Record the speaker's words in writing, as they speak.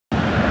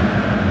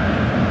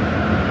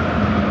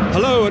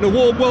Hello and a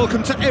warm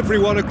welcome to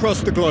everyone across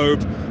the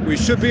globe. We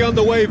should be on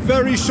the way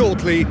very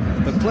shortly.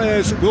 The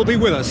players will be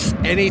with us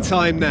any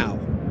time now.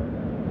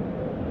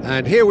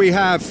 And here we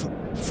have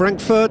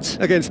Frankfurt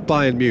against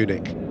Bayern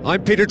Munich.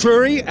 I'm Peter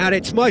Drury, and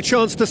it's my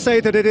chance to say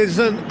that it is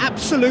an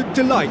absolute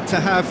delight to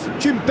have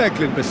Jim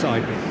Beglin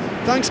beside me.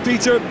 Thanks,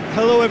 Peter.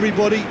 Hello,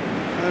 everybody.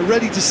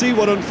 Ready to see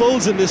what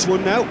unfolds in this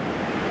one now.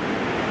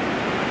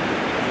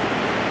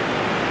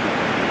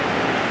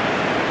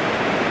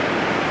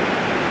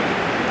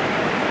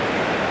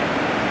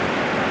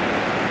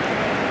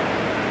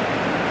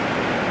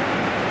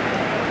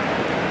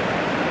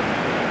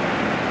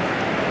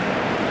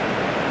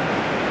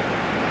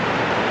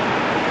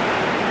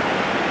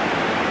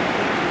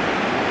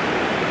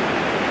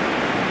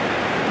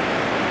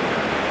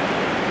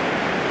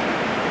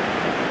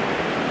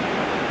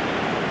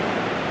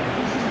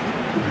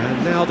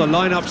 And now the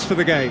lineups for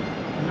the game.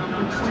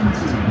 Number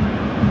 20.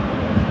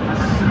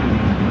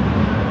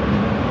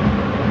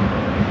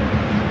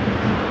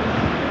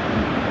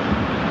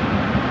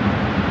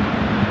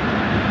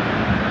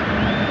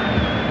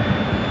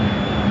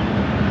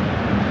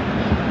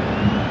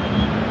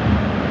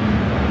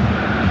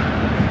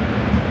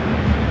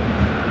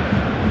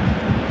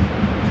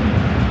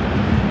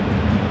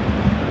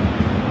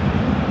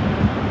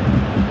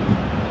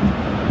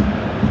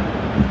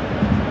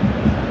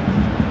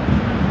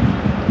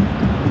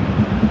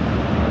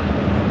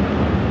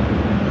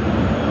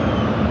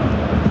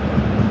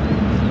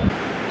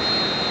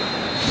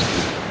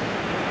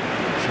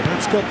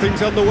 Got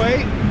things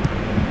underway.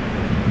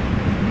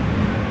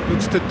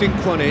 Looks to dink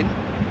one in.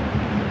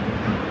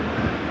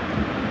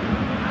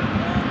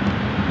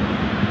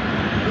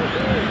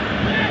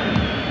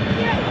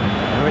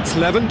 Now it's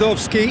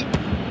Lewandowski.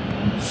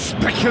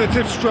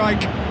 Speculative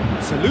strike.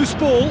 It's a loose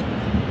ball.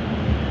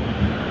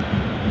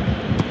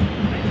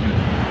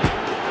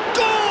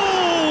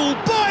 Goal!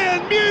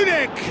 Bayern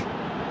Munich!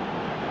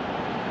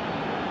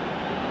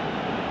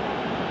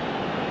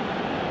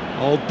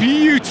 Oh,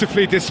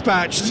 beautifully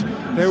dispatched.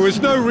 There was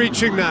no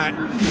reaching that.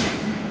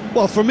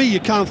 Well, for me, you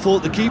can't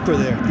fault the keeper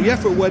there. The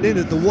effort went in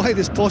at the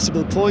widest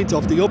possible point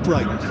off the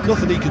upright.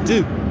 Nothing he could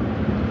do.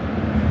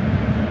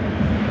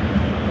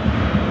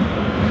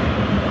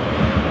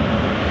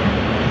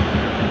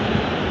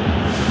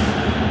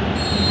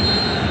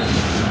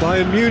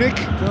 Bayern Munich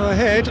go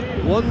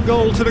ahead, 1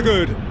 goal to the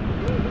good.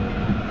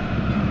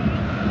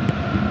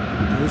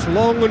 Goes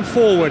long and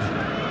forward.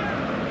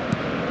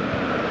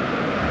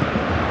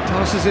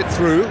 Passes it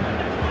through.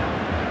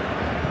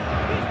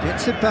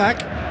 Gets it back.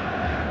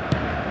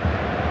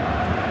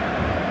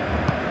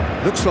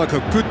 Looks like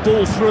a good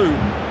ball through.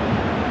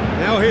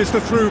 Now here's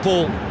the through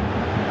ball.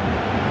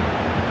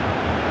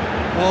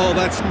 Oh,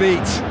 that's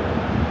neat.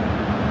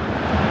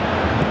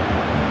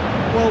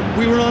 Well,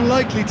 we were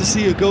unlikely to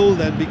see a goal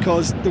then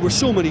because there were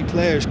so many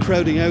players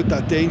crowding out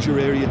that danger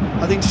area.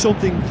 I think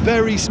something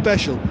very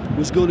special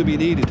was going to be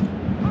needed.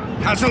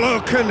 Has a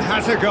look and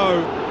has a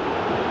go.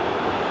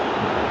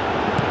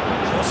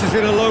 Crosses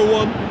in a low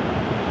one.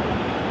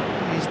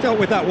 He's dealt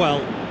with that well.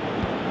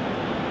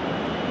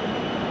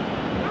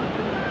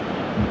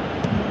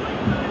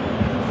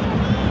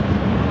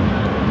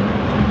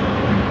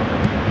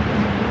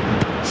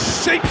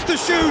 Shapes the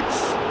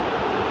shoots.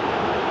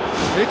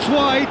 It's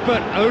wide,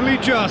 but only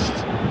just.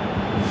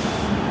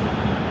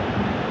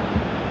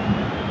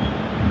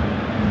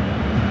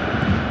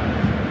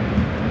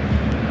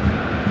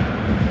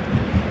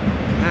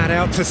 And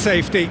out to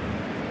safety.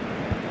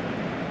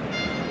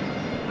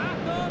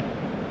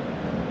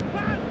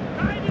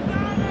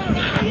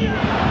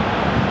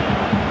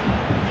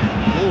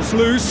 Ball's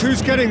loose,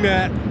 who's getting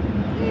there?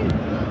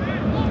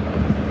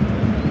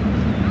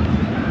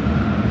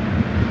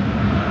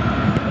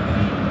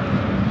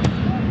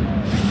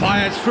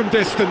 Fires from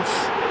distance.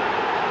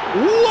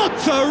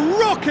 What a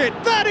rocket!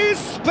 That is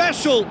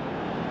special!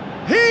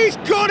 He's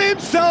got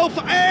himself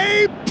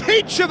a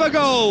peach of a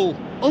goal!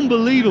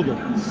 Unbelievable.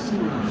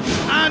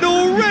 And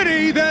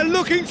already they're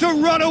looking to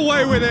run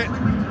away with it.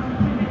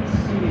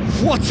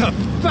 What a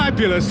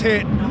fabulous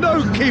hit.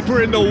 No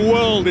keeper in the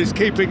world is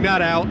keeping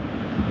that out.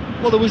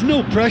 Well, there was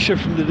no pressure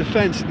from the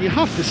defence, and you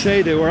have to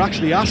say they were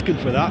actually asking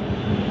for that.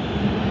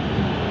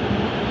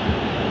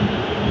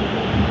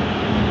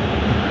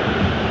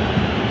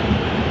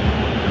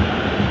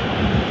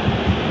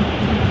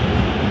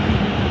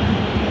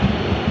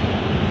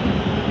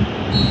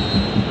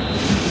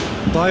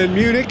 Bayern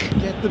Munich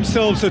get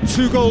themselves a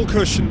 2-goal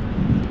cushion.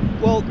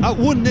 Well, at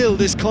 1-0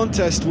 this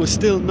contest was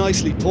still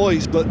nicely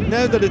poised, but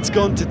now that it's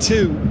gone to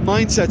 2,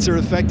 mindsets are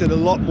affected a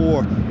lot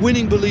more.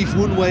 Winning belief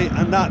one way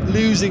and that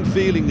losing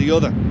feeling the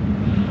other.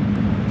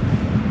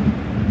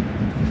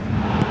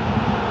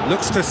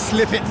 Looks to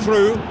slip it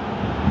through.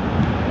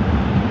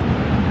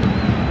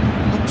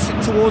 Hooks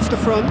it towards the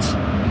front.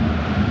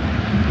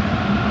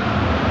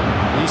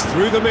 He's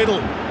through the middle.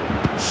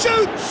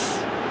 Shoots!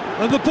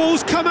 And the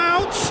ball's come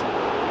out!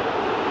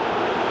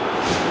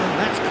 And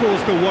that's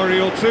caused a worry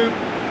or two.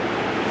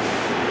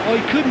 Oh,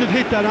 he couldn't have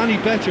hit that any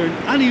better, and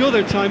any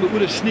other time it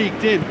would have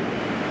sneaked in.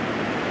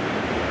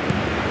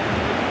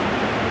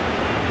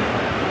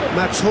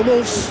 Mats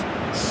Hummels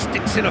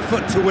sticks in a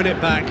foot to win it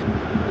back.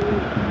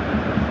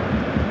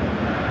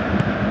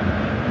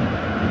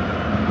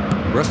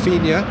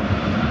 Rafinha,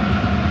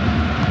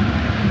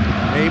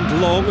 aimed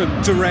long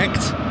and direct,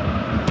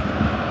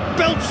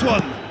 belts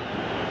one.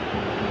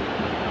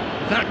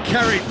 That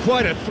carried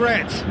quite a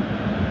threat.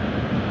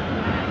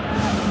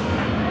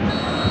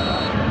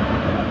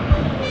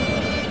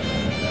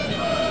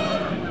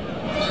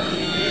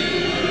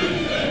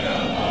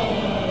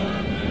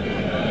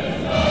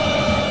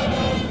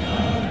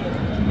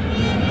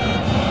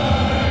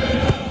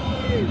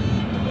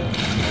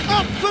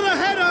 Up for the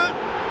header!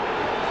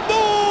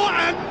 More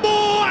and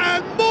more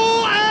and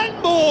more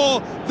and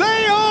more!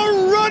 They are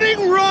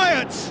running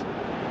riot!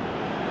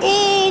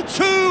 All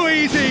too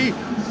easy!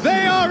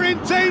 They are in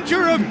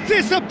danger of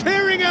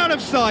disappearing out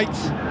of sight!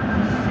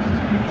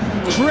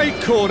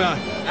 Great corner,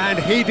 and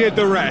he did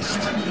the rest.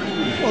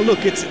 Well,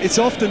 look, it's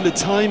often the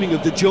timing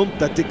of the jump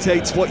that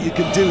dictates what you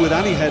can do with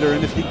any header,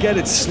 and if you get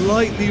it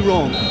slightly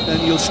wrong,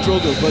 then you'll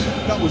struggle, but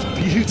that was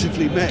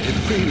beautifully met, it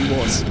really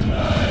was.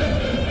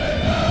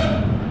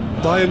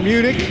 Bayern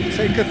Munich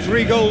take a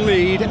 3-goal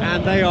lead,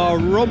 and they are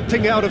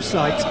romping out of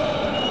sight.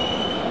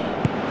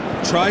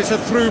 Tries a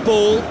through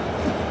ball.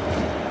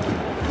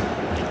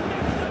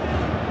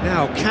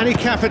 Now, can he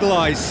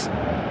capitalise?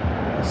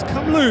 It's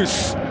come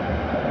loose.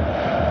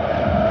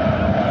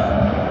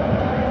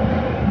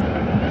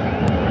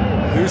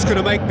 Who's going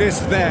to make this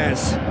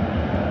theirs?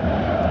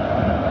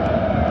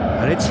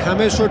 And it's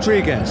James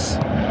Rodriguez.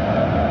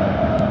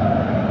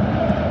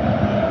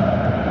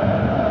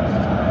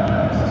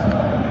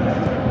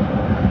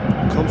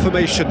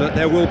 Confirmation that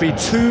there will be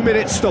 2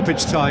 minutes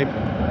stoppage time.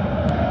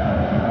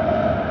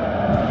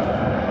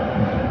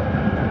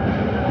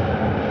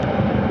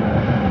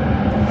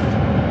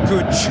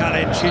 Good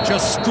challenge, he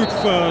just stood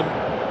firm.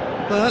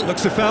 That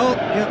looks a foul.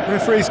 Yep,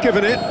 referee's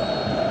given it.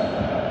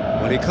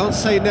 Well, he can't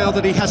say now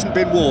that he hasn't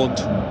been warned.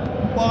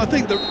 Well, I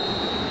think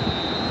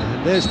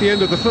And there's the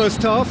end of the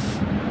first half.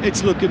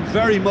 it's looking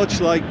very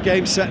much like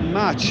game, set and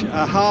match.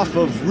 A half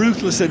of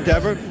ruthless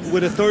endeavour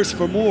with a thirst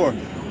for more.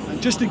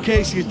 And just in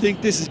case you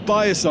think this is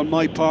bias on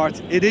my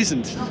part, it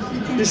isn't.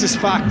 This is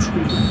fact.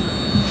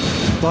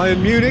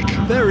 Bayern Munich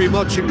very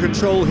much in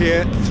control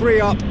here,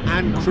 3 up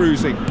and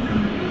cruising.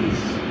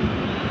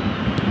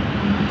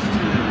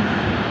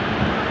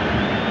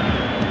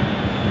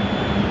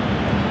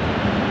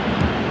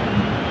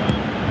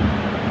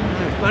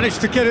 They've managed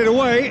to get it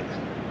away.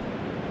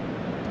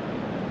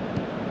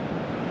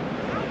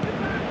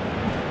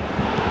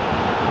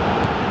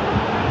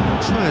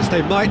 Try as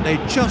they might, they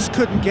just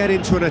couldn't get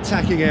into an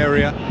attacking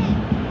area.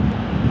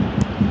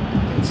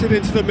 Gets it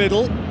into the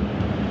middle.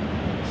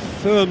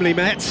 Firmly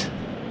met.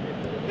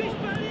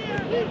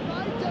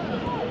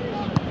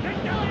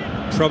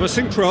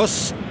 Promising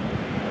cross.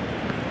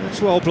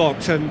 That's well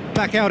blocked, and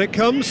back out it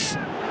comes.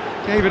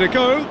 Gave it a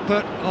go,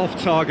 but off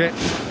target.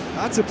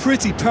 That's a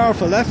pretty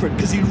powerful effort,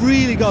 because he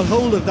really got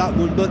hold of that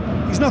one, but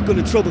he's not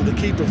going to trouble the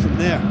keeper from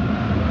there.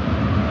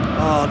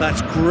 Oh,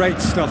 that's great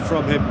stuff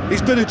from him.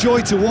 He's been a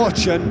joy to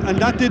watch, and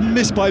that didn't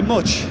miss by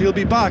much. He'll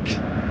be back.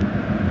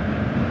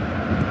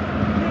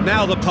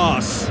 Now the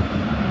pass.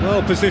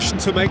 Well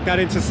positioned to make that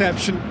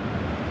interception.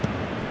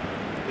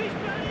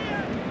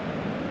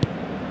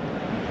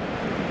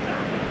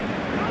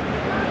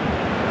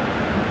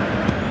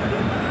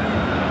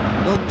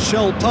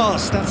 Nutshell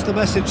pass, that's the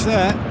message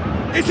there.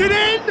 Is it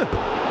in?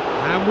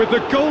 And with the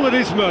goal at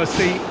his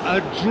mercy,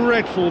 a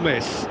dreadful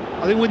miss.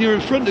 I think when you're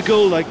in front of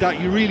goal like that,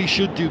 you really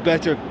should do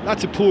better.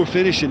 That's a poor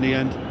finish in the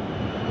end.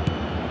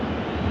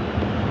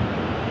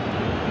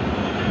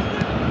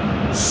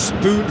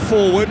 Spoon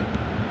forward.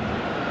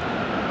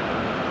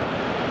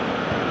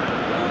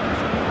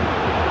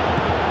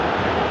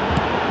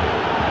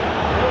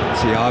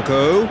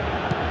 Thiago.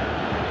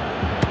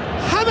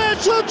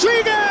 James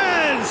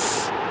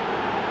Rodriguez!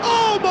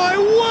 Oh my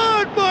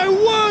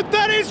word,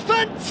 that is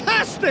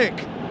fantastic!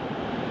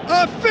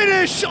 A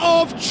finish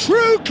of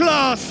true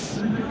class!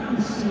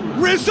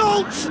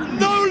 Results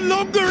no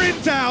longer in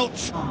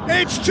doubt.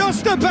 It's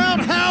just about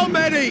how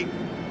many.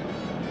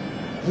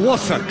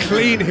 What a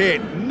clean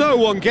hit. No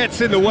one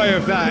gets in the way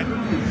of that.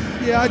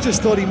 Yeah, I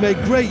just thought he made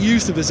great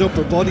use of his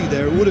upper body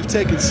there. It would have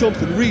taken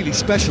something really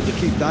special to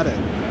keep that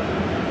out.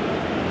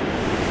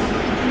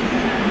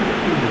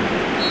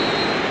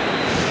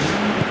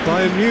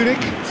 Bayern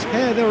Munich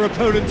tear their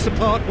opponents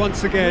apart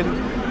once again.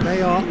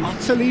 They are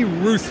utterly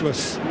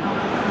ruthless.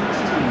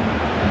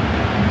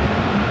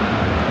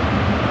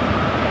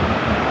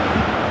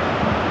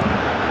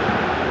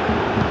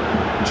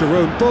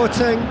 Jerome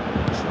Boateng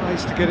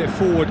tries to get it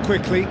forward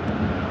quickly.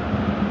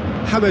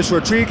 James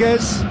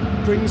Rodriguez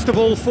brings the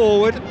ball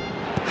forward.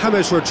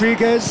 James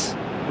Rodriguez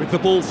with the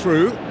ball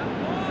through.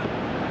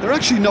 They're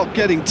actually not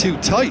getting too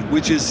tight,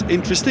 which is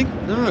interesting.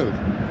 No.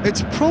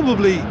 It's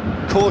probably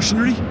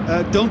cautionary.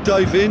 Don't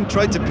dive in,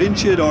 try to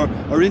pinch it or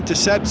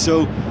intercept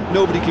so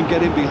nobody can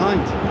get in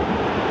behind.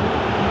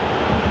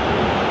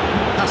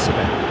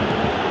 Hasebe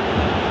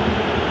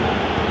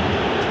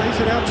plays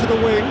it out to the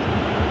wing.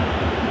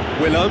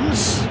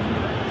 Willems.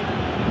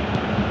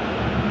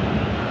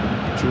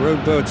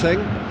 Jerome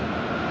Boateng.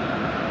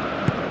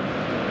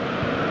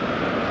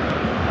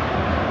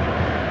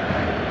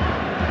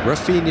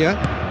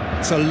 Rafinha.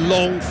 It's a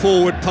long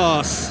forward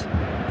pass.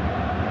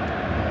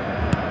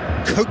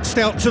 Coaxed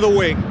out to the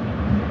wing.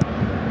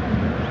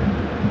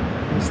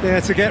 He's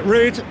there to get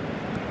rid.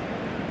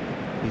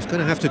 He's going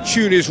to have to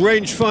tune his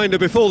rangefinder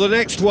before the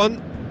next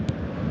one.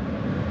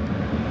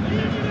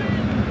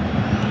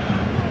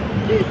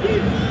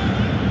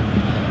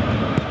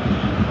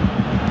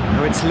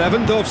 Now it's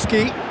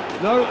Lewandowski.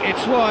 No,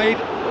 it's wide.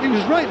 He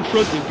was right in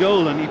front of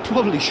goal and he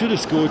probably should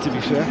have scored, to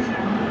be fair.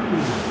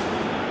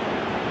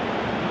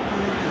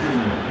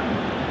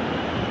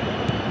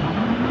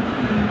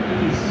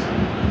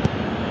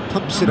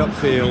 Pumps it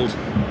upfield.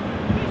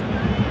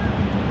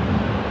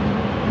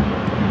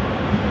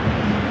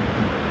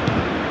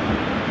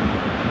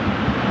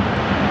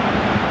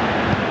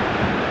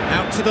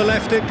 Out to the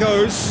left it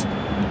goes.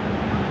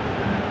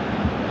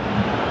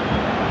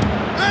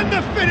 And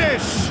the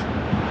finish!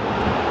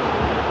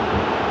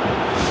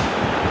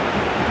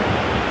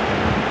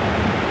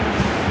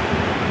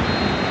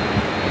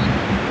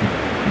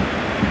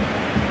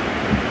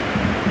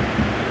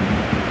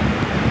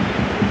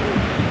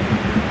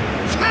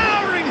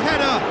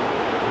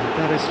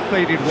 That is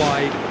faded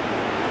wide.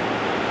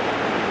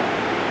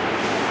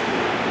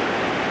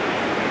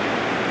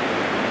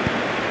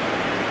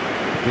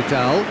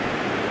 Vidal.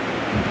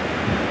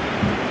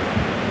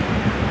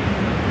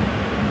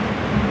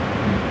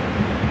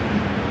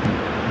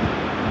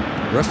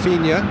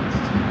 Rafinha.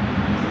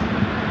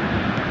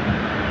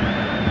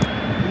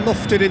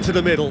 Lofted into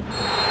the middle.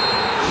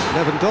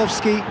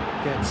 Lewandowski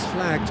gets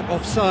flagged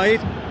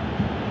offside.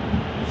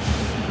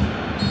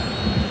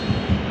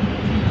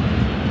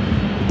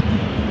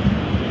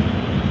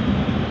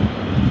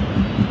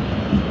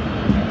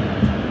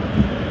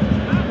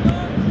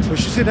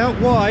 Pushes it out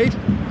wide,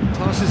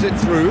 passes it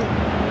through,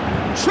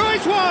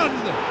 tries one!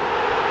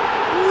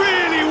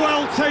 Really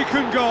well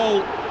taken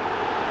goal.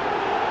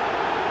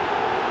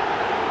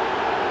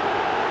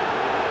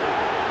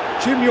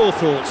 Jim, your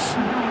thoughts?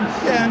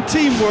 Yeah, and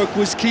teamwork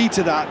was key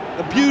to that.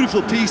 A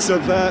beautiful piece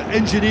of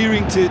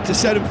engineering to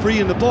set him free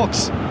in the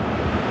box.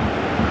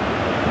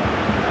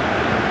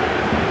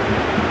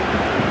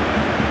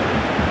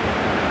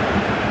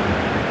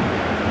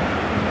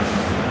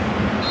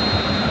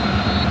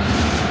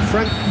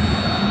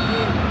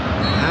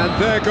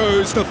 And there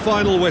goes the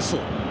final whistle.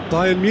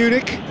 Bayern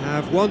Munich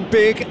have won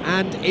big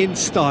and in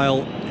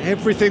style.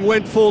 Everything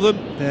went for them.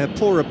 Their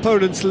poor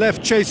opponents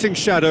left chasing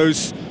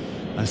shadows.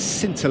 A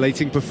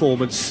scintillating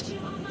performance.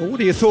 Well, what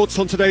are your thoughts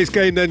on today's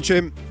game then,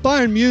 Jim?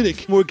 Bayern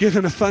Munich were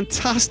given a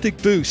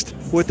fantastic boost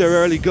with their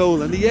early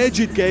goal, and the edge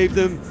it gave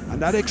them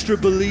and that extra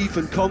belief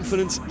and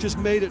confidence just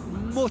made it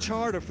much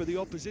harder for the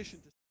opposition.